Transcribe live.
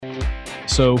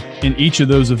So in each of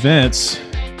those events,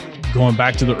 going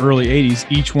back to the early 80s,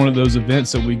 each one of those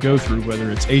events that we go through,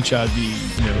 whether it's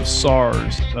HIV,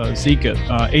 SARS, Zika,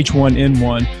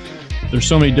 H1N1, there's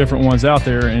so many different ones out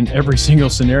there, and every single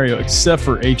scenario except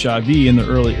for HIV in the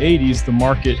early 80s, the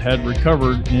market had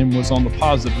recovered and was on the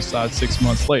positive side 6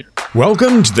 months later.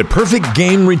 Welcome to the Perfect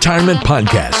Game Retirement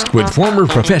Podcast with former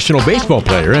professional baseball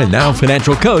player and now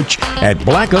financial coach at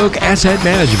Black Oak Asset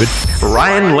Management,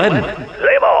 Ryan Ledden.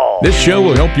 This show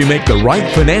will help you make the right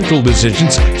financial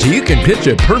decisions so you can pitch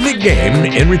a perfect game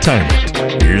in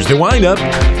retirement. Here's the windup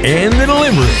and the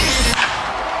delivery.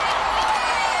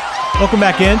 Welcome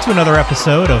back into another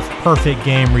episode of Perfect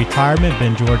Game Retirement.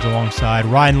 Ben George alongside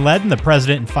Ryan Ledden, the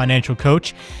president and financial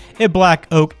coach at Black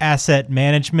Oak Asset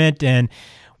Management. And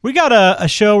we got a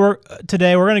show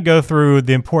today. We're going to go through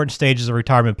the important stages of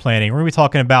retirement planning. We're going to be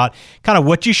talking about kind of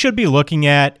what you should be looking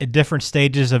at different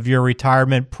stages of your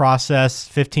retirement process,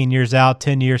 15 years out,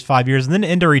 10 years, 5 years, and then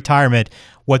into retirement,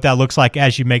 what that looks like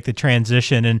as you make the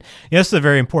transition. And this is a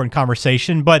very important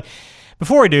conversation. But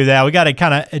before we do that, we got to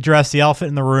kind of address the elephant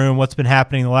in the room, what's been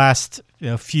happening the last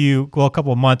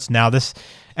couple of months now. This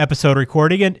episode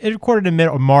recorded in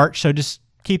mid-March, so just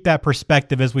keep that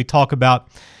perspective as we talk about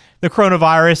the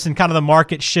coronavirus and kind of the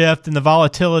market shift and the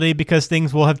volatility, because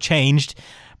things will have changed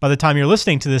by the time you're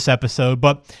listening to this episode.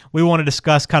 But we want to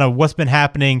discuss kind of what's been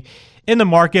happening in the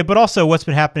market, but also what's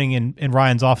been happening in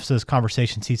Ryan's office's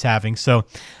conversations he's having. So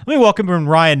let me welcome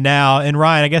Ryan now. And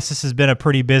Ryan, I guess this has been a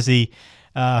pretty busy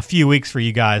few weeks for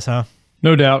you guys, huh?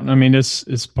 No doubt. I mean,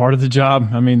 it's part of the job.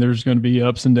 I mean, there's going to be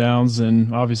ups and downs,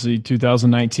 and obviously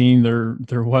 2019,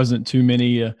 there wasn't too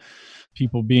many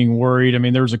people being worried. I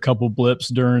mean, there was a couple blips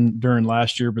during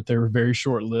last year, but they were very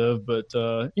short lived. But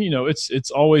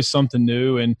it's always something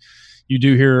new, and you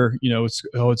do hear,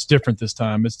 it's different this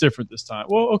time. It's different this time.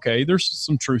 Well, okay, there's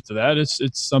some truth to that. It's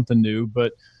something new,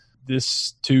 but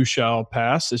this too shall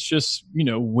pass. It's just,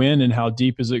 when and how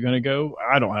deep is it going to go?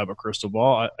 I don't have a crystal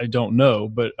ball. I don't know,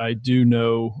 but I do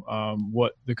know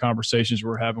what the conversations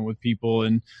we're having with people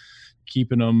and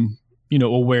keeping them,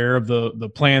 aware of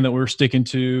the plan that we're sticking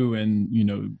to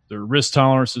and, their risk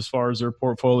tolerance as far as their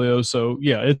portfolio. So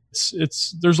yeah,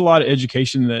 there's a lot of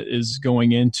education that is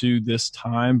going into this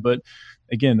time, but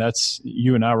again, that's,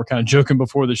 you and I were kind of joking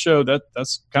before the show,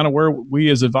 that's kind of where we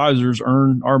as advisors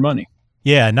earn our money.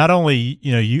 Yeah, not only,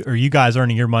 you guys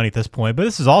earning your money at this point, but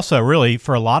this is also really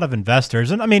for a lot of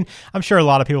investors. And I mean, I'm sure a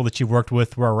lot of people that you've worked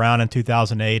with were around in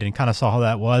 2008 and kind of saw how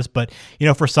that was. But,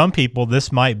 for some people,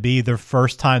 this might be their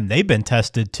first time they've been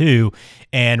tested too,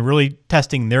 and really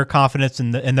testing their confidence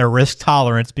and their risk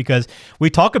tolerance, because we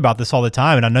talk about this all the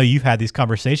time. And I know you've had these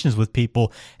conversations with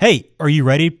people. Hey, are you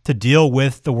ready to deal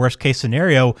with the worst case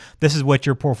scenario? This is what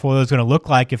your portfolio is going to look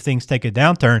like if things take a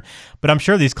downturn. But I'm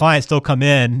sure these clients still come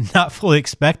in not fully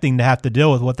expecting to have to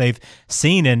deal with what they've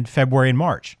seen in February and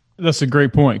March. That's a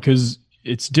great point, because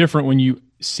it's different when you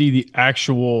see the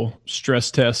actual stress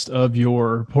test of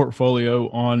your portfolio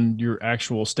on your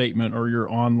actual statement or your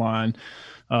online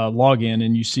login,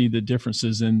 and you see the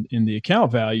differences in the account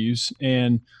values.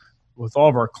 And with all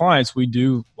of our clients, we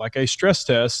do like a stress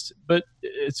test, but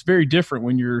it's very different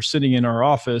when you're sitting in our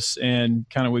office and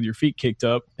kind of with your feet kicked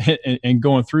up and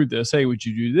going through this. Hey, would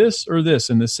you do this or this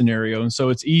in this scenario? And so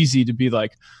it's easy to be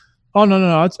like, oh,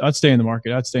 no, I'd stay in the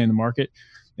market. I'd stay in the market.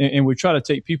 And we try to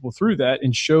take people through that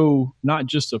and show not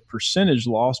just a percentage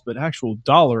loss, but actual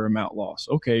dollar amount loss.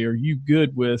 Okay, are you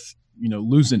good with,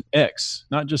 losing X,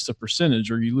 not just a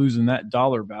percentage? Are you losing that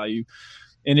dollar value?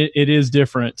 And it is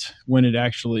different when it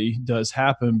actually does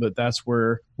happen, but that's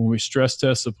where when we stress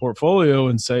test the portfolio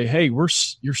and say, hey,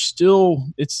 you're still,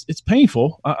 it's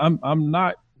painful. I'm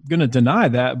not going to deny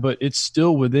that, but it's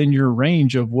still within your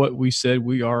range of what we said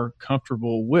we are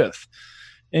comfortable with.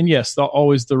 And yes,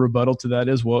 always the rebuttal to that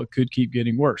is, well, it could keep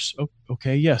getting worse.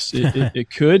 Okay, yes, it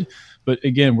could. But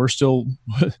again, we're still,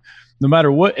 no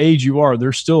matter what age you are,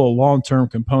 there's still a long-term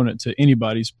component to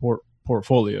anybody's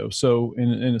portfolio. So,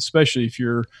 and especially if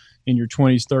you're in your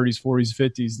 20s, 30s, 40s,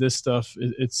 50s, this stuff,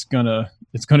 it's gonna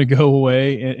go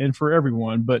away, and for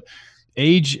everyone. But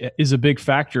age is a big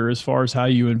factor as far as how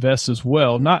you invest as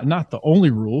well. Not the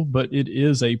only rule, but it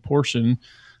is a portion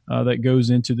that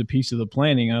goes into the piece of the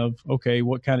planning of, okay,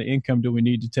 what kind of income do we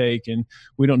need to take? And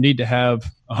we don't need to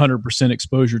have 100%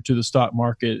 exposure to the stock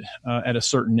market at a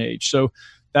certain age. So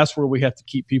that's where we have to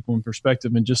keep people in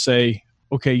perspective and just say,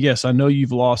 okay, yes, I know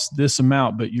you've lost this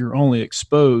amount, but you're only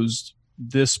exposed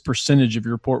this percentage of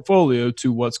your portfolio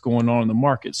to what's going on in the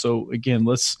market. So again,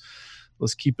 let's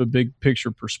keep a big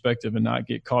picture perspective and not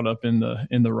get caught up in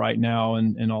the right now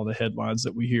and all the headlines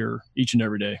that we hear each and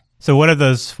every day. So what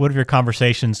have your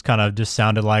conversations kind of just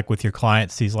sounded like with your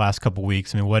clients these last couple of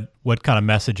weeks? I mean, what kind of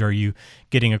message are you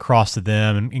getting across to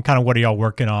them, and kind of what are y'all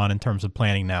working on in terms of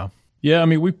planning now? Yeah, I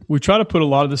mean, we try to put a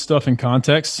lot of this stuff in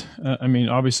context. I mean,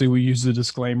 obviously we use the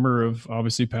disclaimer of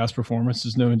obviously past performance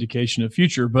is no indication of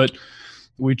future, but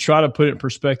we try to put it in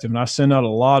perspective. And I send out a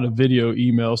lot of video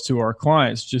emails to our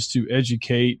clients just to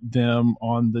educate them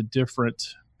on the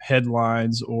different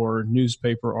headlines or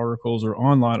newspaper articles or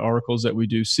online articles that we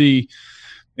do see.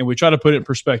 And we try to put it in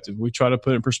perspective. We try to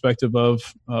put it in perspective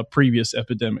of previous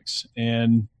epidemics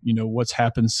and, what's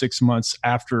happened 6 months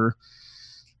after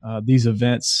these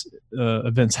events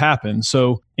happen.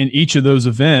 So in each of those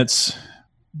events,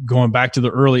 going back to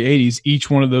the early 80s, each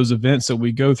one of those events that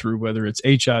we go through, whether it's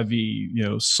HIV,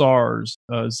 SARS,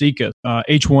 Zika,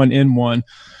 H1N1,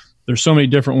 there's so many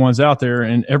different ones out there,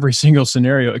 and every single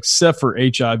scenario except for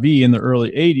HIV in the early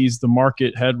 80s, the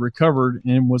market had recovered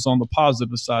and was on the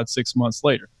positive side 6 months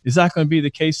later. Is that going to be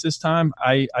the case this time?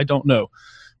 I don't know.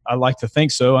 I like to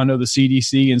think so. I know the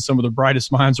CDC and some of the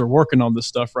brightest minds are working on this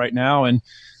stuff right now, and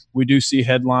we do see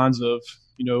headlines of,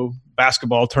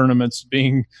 basketball tournaments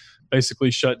being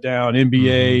basically shut down,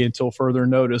 NBA until further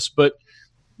notice. But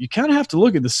you kind of have to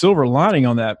look at the silver lining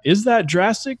on that. Is that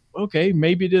drastic? Okay,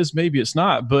 maybe it is, maybe it's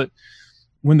not. But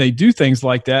when they do things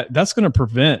like that, that's going to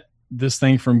prevent this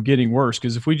thing from getting worse.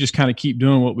 Because if we just kind of keep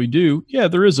doing what we do, yeah,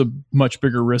 there is a much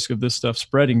bigger risk of this stuff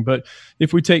spreading. But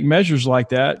if we take measures like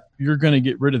that, you're going to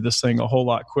get rid of this thing a whole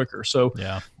lot quicker. So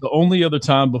the only other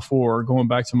time before, going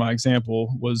back to my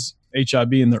example, was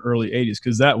HIV in the early 80s,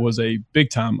 because that was a big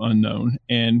time unknown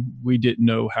and we didn't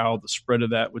know how the spread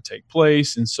of that would take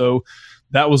place. And so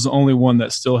that was the only one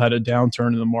that still had a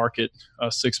downturn in the market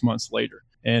 6 months later.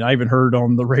 And I even heard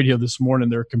on the radio this morning,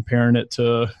 they're comparing it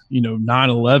to,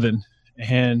 9/11.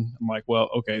 And I'm like, well,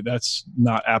 okay, that's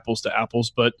not apples to apples,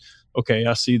 but okay,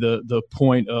 I see the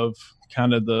point of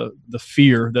kind of the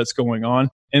fear that's going on.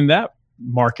 And that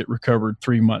market recovered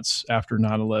 3 months after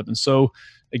 9/11. So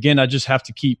again, I just have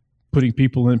to keep putting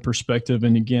people in perspective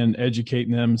and again,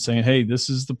 educating them and saying, hey, this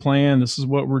is the plan, this is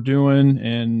what we're doing,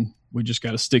 and we just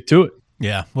got to stick to it.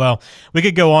 Yeah, well, we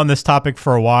could go on this topic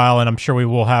for a while, and I'm sure we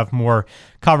will have more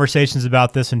conversations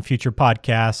about this in future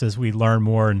podcasts as we learn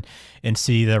more and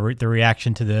see the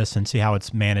reaction to this and see how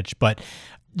it's managed. But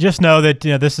just know that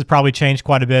this has probably changed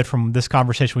quite a bit from this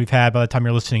conversation we've had by the time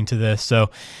you're listening to this. So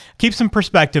keep some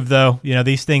perspective, though.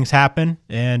 These things happen,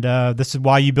 and this is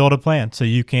why you build a plan, so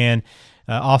you can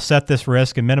offset this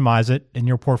risk and minimize it in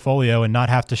your portfolio and not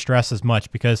have to stress as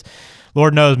much, because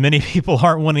Lord knows many people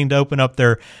aren't wanting to open up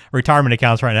their retirement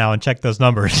accounts right now and check those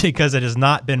numbers because it has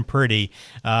not been pretty.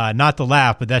 Not to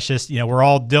laugh, but that's just, we're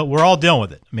all dealing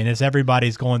with it. I mean,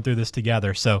 everybody's going through this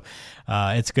together. So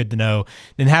it's good to know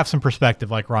and have some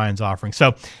perspective like Ryan's offering.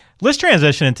 So let's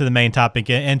transition into the main topic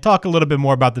and talk a little bit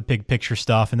more about the big picture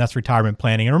stuff, and that's retirement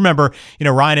planning. And remember,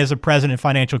 Ryan is a president and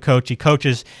financial coach. He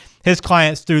coaches his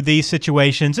clients through these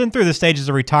situations and through the stages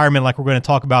of retirement like we're going to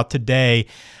talk about today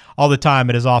all the time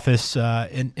at his office.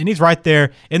 And he's right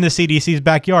there in the CDC's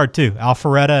backyard too.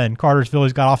 Alpharetta and Cartersville,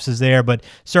 he's got offices there, but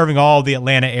serving all the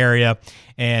Atlanta area.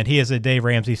 And he is a Dave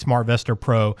Ramsey SmartVestor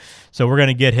Pro. So we're going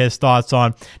to get his thoughts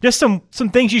on just some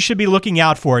things you should be looking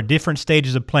out for at different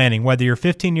stages of planning, whether you're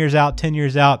 15 years out, 10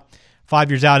 years out,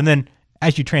 5 years out, and then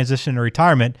as you transition to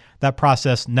retirement, that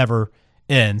process never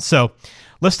ends. So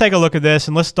let's take a look at this,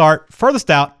 and let's start furthest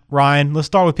out, Ryan. Let's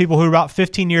start with people who are about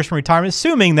 15 years from retirement,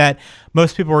 assuming that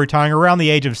most people are retiring around the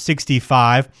age of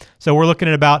 65. So we're looking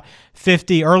at about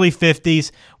 50, early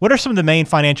 50s. What are some of the main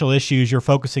financial issues you're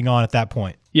focusing on at that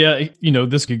point? Yeah,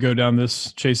 this could go down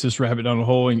chase this rabbit down a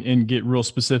hole and get real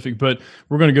specific, but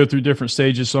we're going to go through different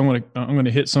stages. So I'm going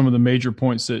to hit some of the major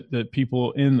points that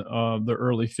people in the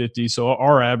early 50s. So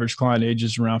our average client age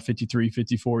is around 53,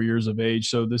 54 years of age.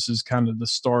 So this is kind of the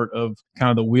start of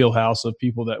kind of the wheelhouse of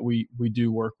people that we do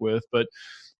work with. But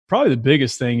probably the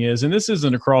biggest thing is, and this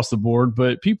isn't across the board,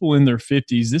 but people in their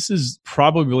 50s, this is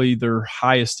probably their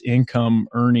highest income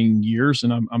earning years.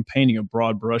 And I'm painting a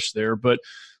broad brush there, but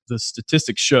the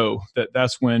statistics show that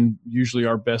that's when usually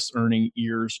our best earning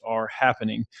years are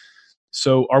happening.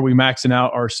 So are we maxing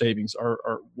out our savings?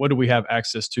 Or what do we have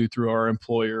access to through our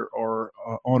employer or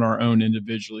on our own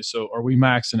individually? So are we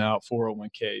maxing out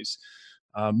 401ks?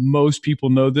 Most people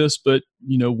know this, but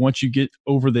once you get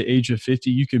over the age of 50,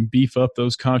 you can beef up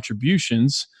those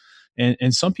contributions.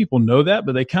 And some people know that,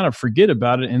 but they kind of forget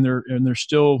about it, and they're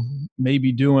still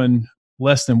maybe doing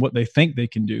less than what they think they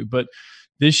can do. But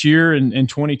this year in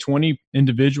 2020,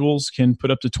 individuals can put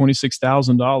up to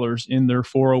 $26,000 in their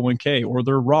 401k or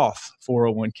their Roth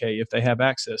 401k if they have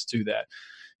access to that.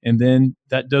 And then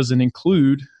that doesn't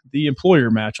include the employer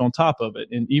match on top of it.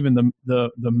 And even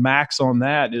the max on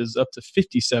that is up to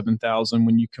 $57,000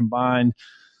 when you combine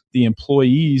the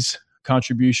employee's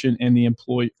contribution and the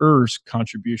employer's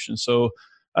contribution. So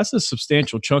that's a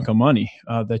substantial chunk of money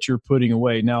that you're putting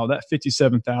away. Now that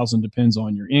 $57,000 depends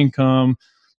on your income,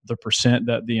 the percent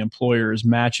that the employer is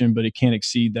matching, but it can't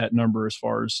exceed that number as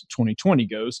far as 2020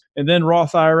 goes. And then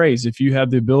Roth IRAs, if you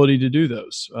have the ability to do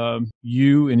those,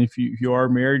 if you are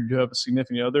married, you have a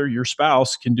significant other, your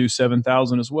spouse can do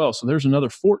 $7,000 as well. So there's another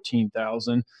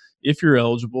 $14,000 if you're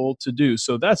eligible to do.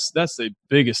 So that's the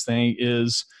biggest thing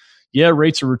is, yeah,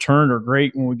 rates of return are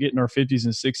great when we get in our 50s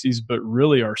and 60s, but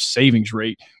really our savings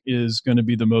rate is going to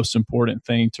be the most important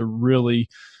thing to really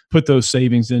put those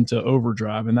savings into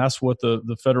overdrive. And that's what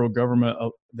the federal government,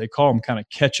 they call them kind of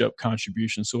catch-up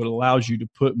contributions. So it allows you to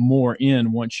put more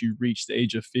in once you reach the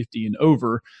age of 50 and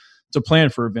over to plan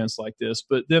for events like this.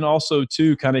 But then also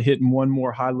too, kind of hitting one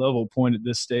more high-level point at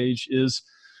this stage is,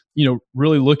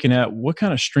 really looking at what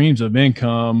kind of streams of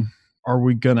income are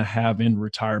we going to have in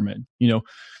retirement?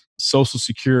 Social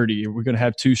Security, are we going to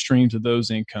have two streams of those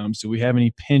incomes? Do we have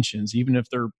any pensions, even if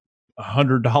they're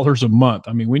 $100 a month?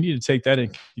 I mean, we need to take that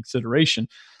into consideration.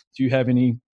 Do you have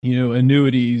any,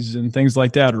 annuities and things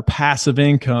like that, or passive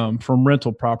income from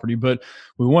rental property? But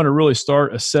we want to really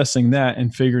start assessing that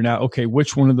and figuring out, okay,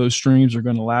 which one of those streams are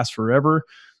going to last forever?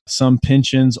 Some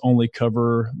pensions only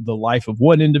cover the life of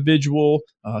one individual.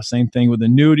 Same thing with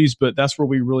annuities, but that's where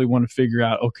we really want to figure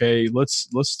out, okay, let's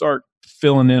start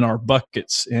filling in our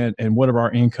buckets and what are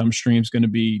our income streams going to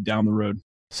be down the road.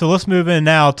 So let's move in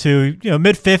now to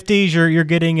mid 50s. You're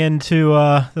getting into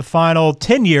the final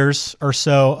 10 years or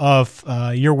so of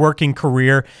your working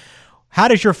career. How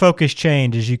does your focus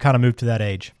change as you kind of move to that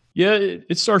age? Yeah,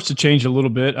 it starts to change a little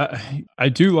bit. I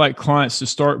do like clients to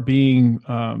start being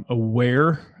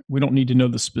aware. We don't need to know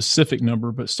the specific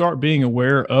number, but start being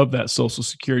aware of that Social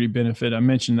Security benefit. I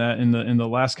mentioned that in the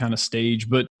last kind of stage,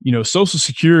 but Social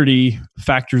Security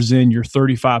factors in your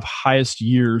 35 highest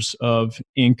years of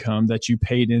income that you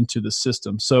paid into the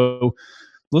system. So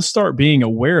let's start being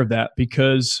aware of that,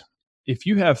 because if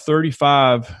you have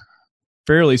 35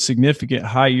 fairly significant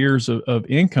high years of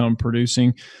income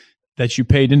producing that you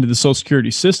paid into the Social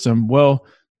Security system, well,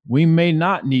 we may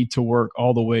not need to work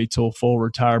all the way till full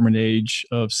retirement age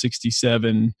of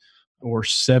 67 or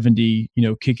 70,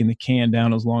 kicking the can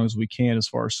down as long as we can as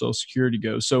far as Social Security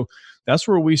goes. So that's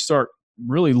where we start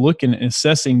really looking and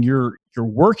assessing your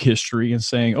work history and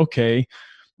saying, okay,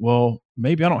 well,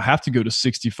 maybe I don't have to go to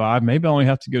 65. Maybe I only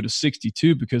have to go to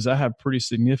 62 because I have pretty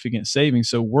significant savings.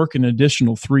 So working an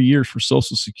additional 3 years for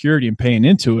Social Security and paying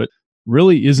into it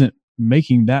really isn't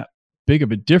making that big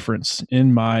of a difference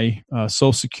in my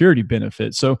Social Security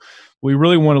benefit. So we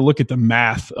really want to look at the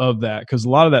math of that, because a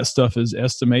lot of that stuff is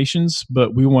estimations,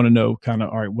 but we want to know kind of,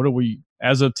 all right, what are we,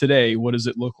 as of today, what does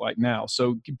it look like now?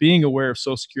 So being aware of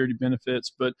Social Security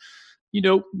benefits, but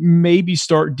maybe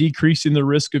start decreasing the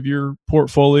risk of your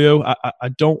portfolio. I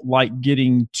don't like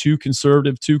getting too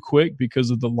conservative too quick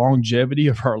because of the longevity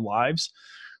of our lives.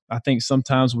 I think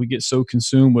sometimes we get so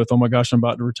consumed with, oh my gosh, I'm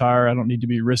about to retire, I don't need to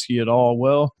be risky at all.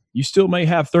 Well, you still may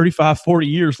have 35, 40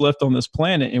 years left on this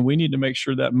planet, and we need to make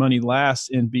sure that money lasts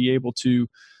and be able to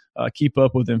keep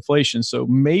up with inflation. So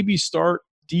maybe start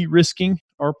de-risking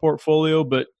our portfolio,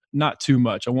 but not too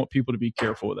much. I want people to be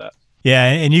careful with that. Yeah,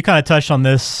 and you kind of touched on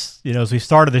this, as we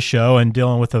started the show, and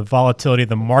dealing with the volatility of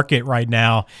the market right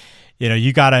now.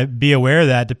 You got to be aware of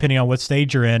that depending on what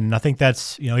stage you're in. And I think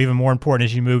that's, even more important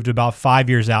as you move to about 5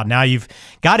 years out. Now you've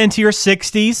got into your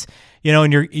 60s,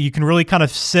 and you can really kind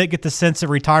of get the sense that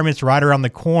retirement's right around the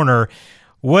corner.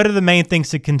 What are the main things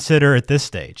to consider at this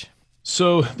stage?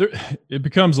 So it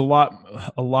becomes a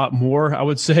lot more, I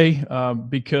would say,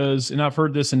 because, and I've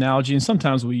heard this analogy, and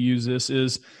sometimes we use this,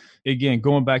 is, again,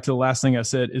 going back to the last thing I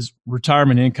said, is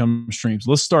retirement income streams.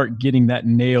 Let's start getting that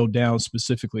nailed down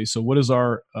specifically. So what is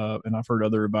our, and I've heard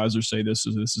other advisors say this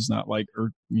is not like,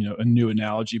 a new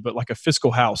analogy, but like a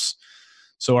fiscal house.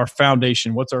 So our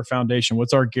foundation, what's our foundation?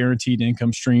 What's our guaranteed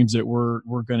income streams that we're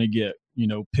going to get?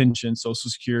 Pension,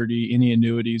 Social Security, any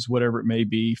annuities, whatever it may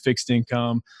be, fixed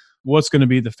income. What's going to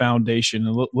be the foundation?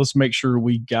 And let's make sure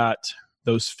we got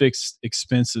those fixed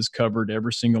expenses covered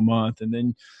every single month. And then,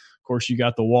 of course, you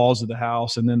got the walls of the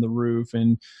house and then the roof,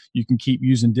 and you can keep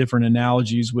using different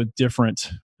analogies with different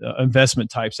investment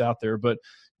types out there. But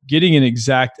getting an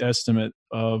exact estimate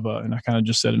of, and I kind of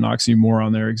just said an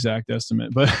oxymoron there, exact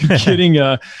estimate, but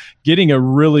getting a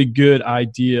really good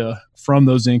idea from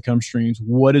those income streams,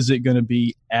 what is it going to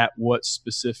be at what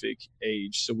specific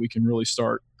age, so we can really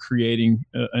start creating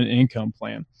an income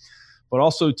plan. but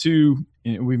also too,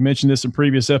 we've mentioned this in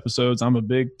previous episodes, I'm a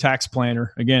big tax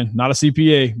planner. Again, not a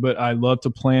CPA, but I love to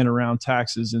plan around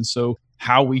taxes. And so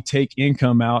how we take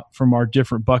income out from our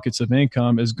different buckets of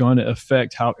income is going to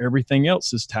affect how everything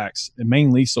else is taxed, and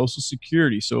mainly Social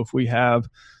Security. So if we have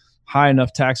high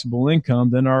enough taxable income,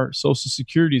 then our Social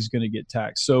Security is going to get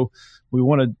taxed. So we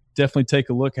want to definitely take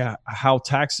a look at how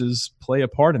taxes play a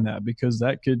part in that, because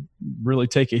that could really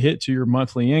take a hit to your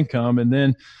monthly income. And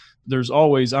then there's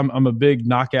always, I'm a big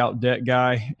knockout debt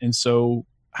guy. And so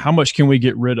how much can we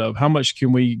get rid of? How much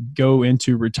can we go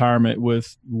into retirement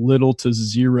with little to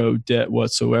zero debt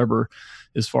whatsoever,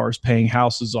 as far as paying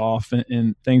houses off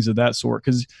and things of that sort?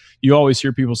 Because you always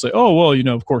hear people say, oh,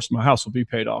 well, of course my house will be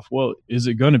paid off. Well, is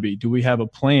it going to be? Do we have a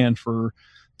plan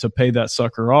to pay that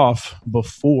sucker off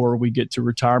before we get to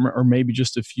retirement, or maybe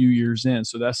just a few years in?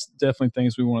 So that's definitely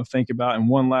things we want to think about. And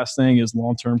one last thing is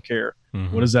long-term care.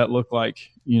 Mm-hmm. What does that look like?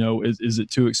 Is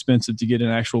it too expensive to get an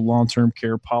actual long-term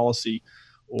care policy?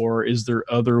 Or is there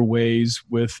other ways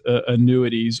with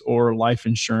annuities or life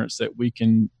insurance that we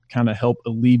can kind of help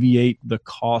alleviate the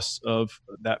costs of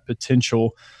that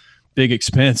potential big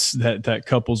expense that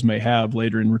couples may have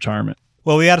later in retirement?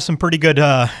 Well, we had some pretty good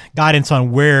guidance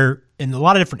on where, in a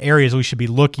lot of different areas, we should be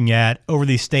looking at over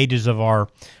these stages of our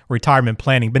retirement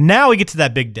planning. But now we get to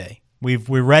that big day.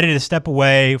 We're ready to step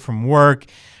away from work,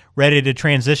 ready to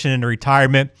transition into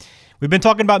retirement. We've been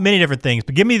talking about many different things,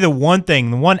 but give me the one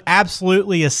thing, the one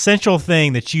absolutely essential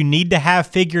thing that you need to have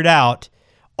figured out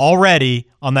already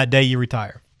on that day you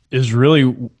retire. Is really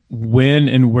when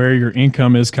and where your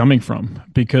income is coming from,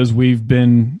 because we've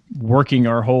been working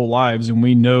our whole lives and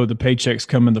we know the paychecks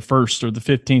come in the 1st or the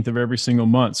 15th of every single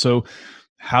month. So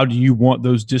how do you want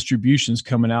those distributions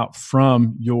coming out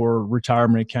from your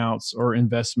retirement accounts or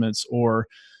investments or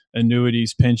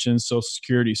annuities, pensions, Social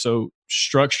Security? So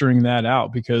structuring that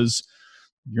out, because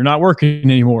you're not working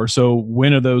anymore. So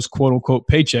when are those quote unquote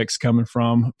paychecks coming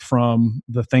from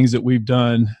the things that we've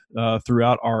done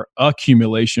throughout our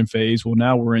accumulation phase? Well,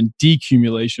 now we're in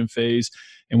decumulation phase,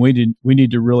 and we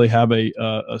need to really have a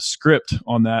script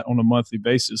on that on a monthly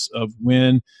basis of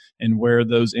when and where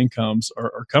those incomes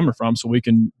are coming from, so we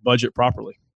can budget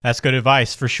properly. That's good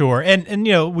advice for sure. And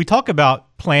we talk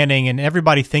about planning, and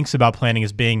everybody thinks about planning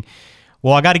as being,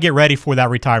 well, I got to get ready for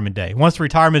that retirement day. Once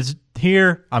retirement's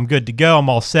here, I'm good to go. I'm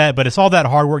all set. But it's all that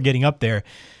hard work getting up there.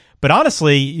 But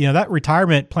honestly, that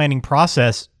retirement planning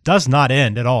process does not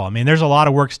end at all. I mean, there's a lot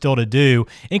of work still to do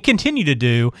and continue to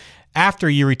do after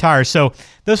you retire. So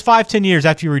those 5-10 years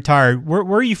after you retire, where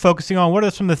are you focusing on? What are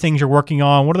some of the things you're working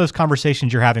on? What are those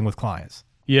conversations you're having with clients?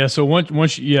 Yeah. So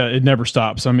once, it never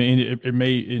stops. I mean, it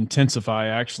may intensify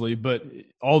actually, but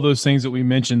all those things that we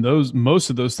mentioned, most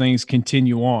of those things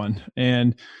continue on.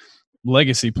 And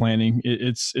legacy planning,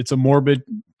 it's a morbid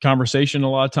conversation a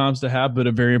lot of times to have, but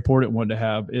a very important one to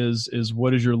have is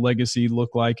what does your legacy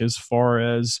look like? As far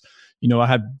as, I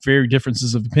have very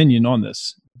differences of opinion on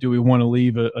this. Do we want to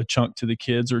leave a chunk to the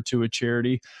kids or to a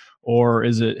charity? Or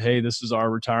is it, hey, this is our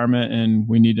retirement and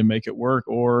we need to make it work?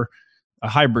 Or a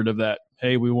hybrid of that.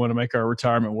 Hey, we want to make our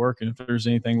retirement work, and if there's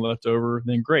anything left over,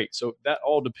 then great. So that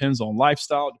all depends on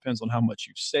lifestyle. It depends on how much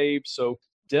you've saved. So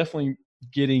definitely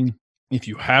getting, if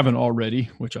you haven't already,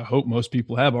 which I hope most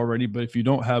people have already, but if you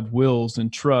don't have wills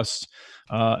and trusts,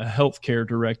 a healthcare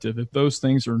directive, if those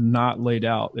things are not laid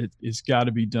out, it's got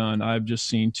to be done. I've just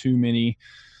seen too many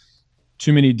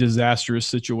disastrous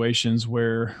situations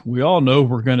where we all know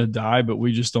we're going to die, but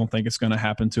we just don't think it's going to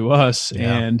happen to us.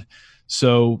 Yeah. And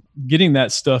so getting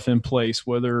that stuff in place,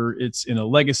 whether it's in a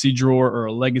legacy drawer or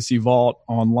a legacy vault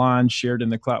online, shared in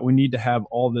the cloud, we need to have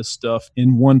all this stuff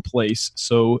in one place.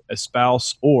 So a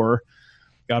spouse, or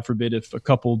God forbid, if a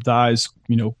couple dies,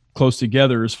 close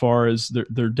together as far as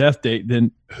their death date,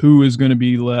 then who is going to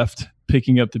be left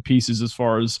picking up the pieces as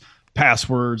far as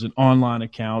passwords and online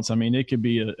accounts? I mean, it could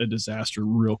be a disaster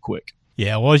real quick.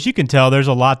 Yeah, well, as you can tell, there's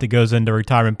a lot that goes into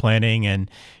retirement planning,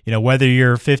 and whether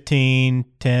you're 15,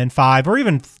 10, 5, or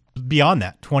even beyond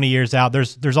that, 20 years out,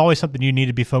 there's always something you need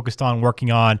to be focused on, working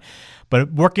on.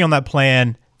 But working on that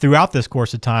plan throughout this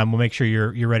course of time will make sure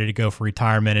you're ready to go for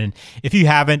retirement. And if you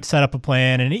haven't set up a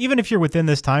plan, and even if you're within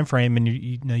this time frame and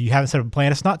you haven't set up a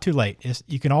plan, it's not too late.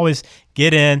 You can always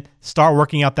get in, start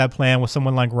working out that plan with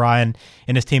someone like Ryan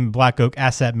and his team at Black Oak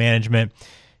Asset Management.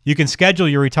 You can schedule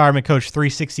your Retirement Coach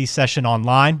 360 session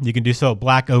online. You can do so at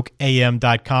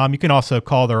blackoakam.com. You can also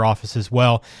call their office as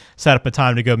well. Set up a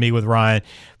time to go meet with Ryan.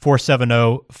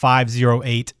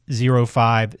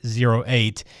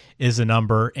 470-508-0508 is the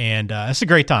number, and it's a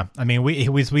great time. I mean,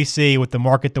 we see with the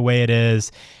market the way it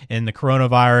is, and the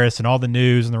coronavirus and all the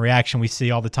news and the reaction we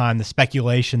see all the time, the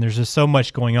speculation, there's just so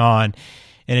much going on,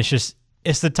 and it's just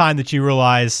it's the time that you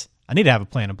realize I need to have a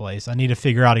plan in place. I need to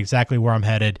figure out exactly where I'm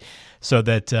headed so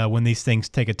that when these things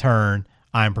take a turn,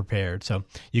 I'm prepared. So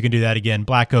you can do that again,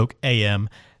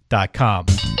 blackoakam.com.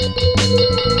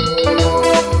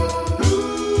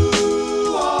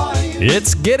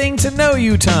 It's getting to know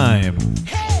you time.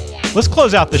 Let's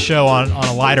close out the show on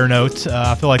a lighter note.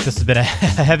 I feel like this has been a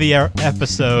heavy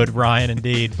episode, Ryan,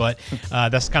 indeed, but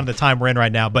that's kind of the time we're in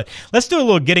right now. But let's do a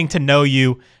little getting to know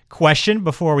you question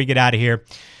before we get out of here.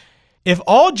 If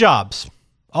all jobs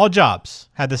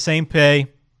had the same pay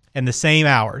and the same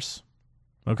hours,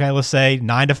 okay, let's say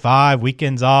 9 to 5,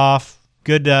 weekends off,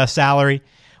 good salary,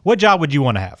 what job would you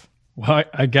want to have? Well,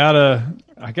 I gotta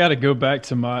go back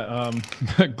to my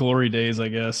glory days, I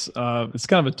guess. It's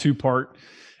kind of a two-part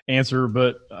answer,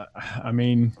 but I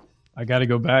mean, I got to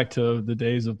go back to the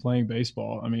days of playing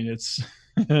baseball. I mean, it's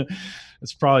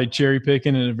it's probably cherry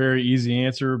picking and a very easy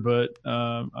answer, but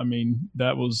I mean,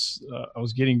 that was I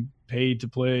was getting paid to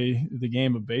play the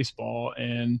game of baseball,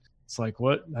 and it's like,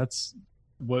 what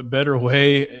better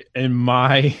way, in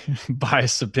my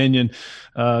biased opinion,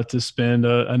 to spend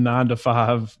a 9 to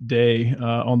 5 day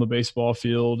on the baseball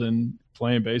field and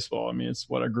playing baseball. I mean, it's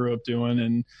what I grew up doing,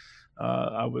 and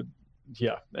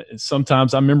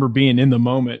sometimes I remember being in the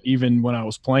moment, even when I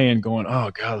was playing, going, oh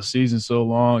God, the season's so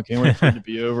long, I can't wait for it to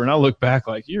be over. And I look back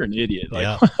like, you're an idiot.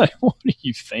 Like, what are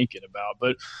you thinking about?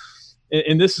 But,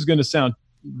 and this is going to sound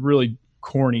really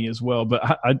corny as well, but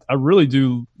I really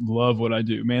do love what I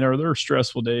do, man. Are there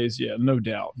stressful days? Yeah, no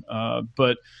doubt.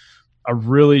 But I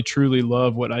really, truly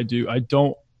love what I do. I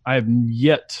have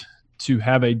yet to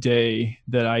have a day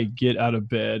that I get out of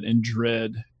bed and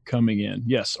dread coming in.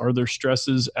 Yes. Are there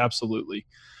stresses? Absolutely.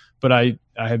 But I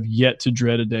have yet to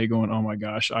dread a day going, oh my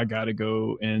gosh, I got to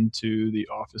go into the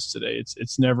office today.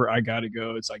 It's never, I got to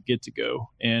go. It's I get to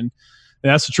go. And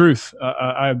that's the truth.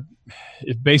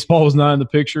 If baseball was not in the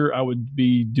picture, I would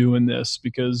be doing this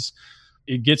because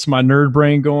it gets my nerd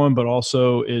brain going, but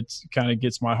also it kind of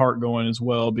gets my heart going as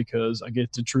well, because I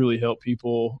get to truly help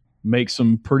people make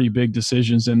some pretty big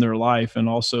decisions in their life, and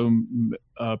also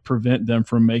prevent them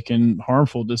from making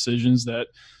harmful decisions that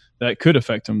could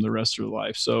affect them the rest of their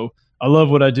life. So I love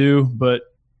what I do, but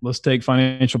let's take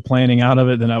financial planning out of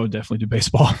it, then I would definitely do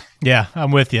baseball. Yeah,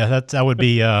 I'm with you. That would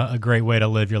be a great way to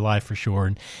live your life for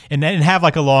sure, and have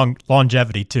like a long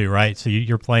longevity too, right? So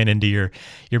you're playing into your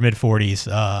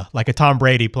mid-40s, like a Tom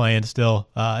Brady playing still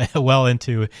well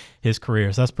into his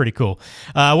career. So that's pretty cool.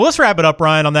 Well, let's wrap it up,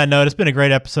 Ryan. On that note, it's been a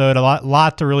great episode. A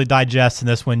lot to really digest in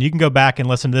this one. You can go back and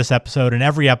listen to this episode and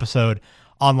every episode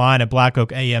online at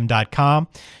blackoakam.com.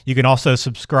 You can also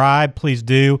subscribe. Please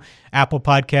do. Apple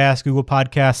Podcasts, Google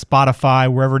Podcasts,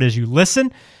 Spotify, wherever it is you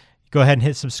listen. Go ahead and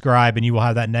hit subscribe, and you will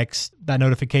have that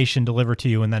notification delivered to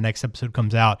you when that next episode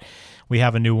comes out. We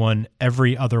have a new one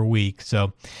every other week.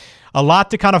 So a lot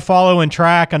to kind of follow and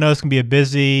track. I know it's going to be a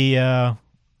busy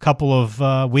couple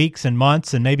of weeks and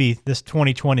months, and maybe this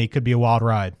 2020 could be a wild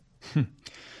ride.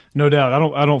 No doubt.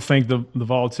 I don't think the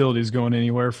volatility is going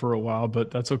anywhere for a while,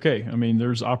 but that's okay. I mean,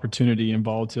 there's opportunity in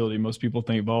volatility. Most people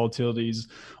think volatility is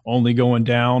only going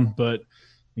down, but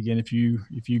again, if you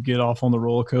get off on the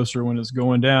roller coaster when it's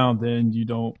going down, then you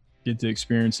don't get to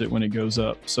experience it when it goes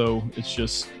up. So it's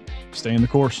just stay in the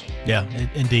course. Yeah,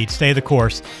 indeed. Stay the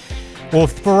course. Well,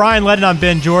 for Ryan Ledden, I'm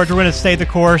Ben George. We're going to stay the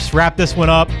course, wrap this one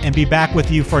up, and be back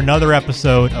with you for another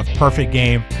episode of Perfect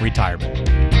Game Retirement.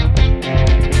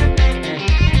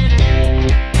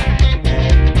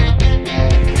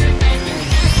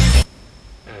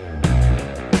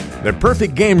 The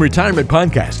Perfect Game Retirement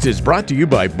Podcast is brought to you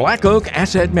by Black Oak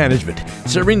Asset Management,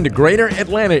 serving the greater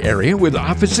Atlanta area with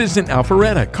offices in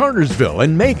Alpharetta, Cartersville,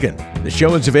 and Macon. The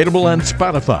show is available on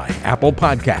Spotify, Apple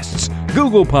Podcasts,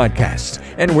 Google Podcasts,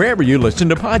 and wherever you listen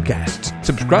to podcasts.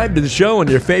 Subscribe to the show on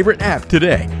your favorite app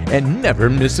today and never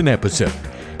miss an episode.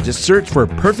 Just search for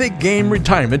Perfect Game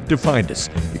Retirement to find us.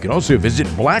 You can also visit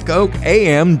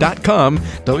blackoakam.com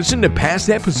to listen to past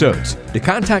episodes, to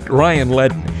contact Ryan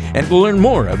Ledden, and to learn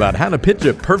more about how to pitch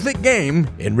a perfect game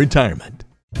in retirement.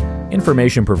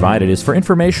 Information provided is for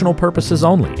informational purposes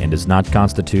only and does not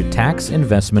constitute tax,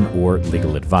 investment, or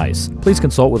legal advice. Please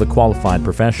consult with a qualified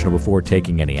professional before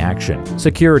taking any action.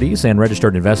 Securities and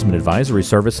registered investment advisory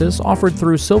services offered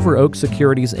through Silver Oak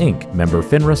Securities, Inc., member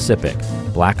FINRA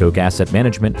SIPC. Black Oak Asset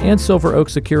Management and Silver Oak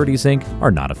Securities, Inc.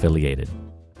 are not affiliated.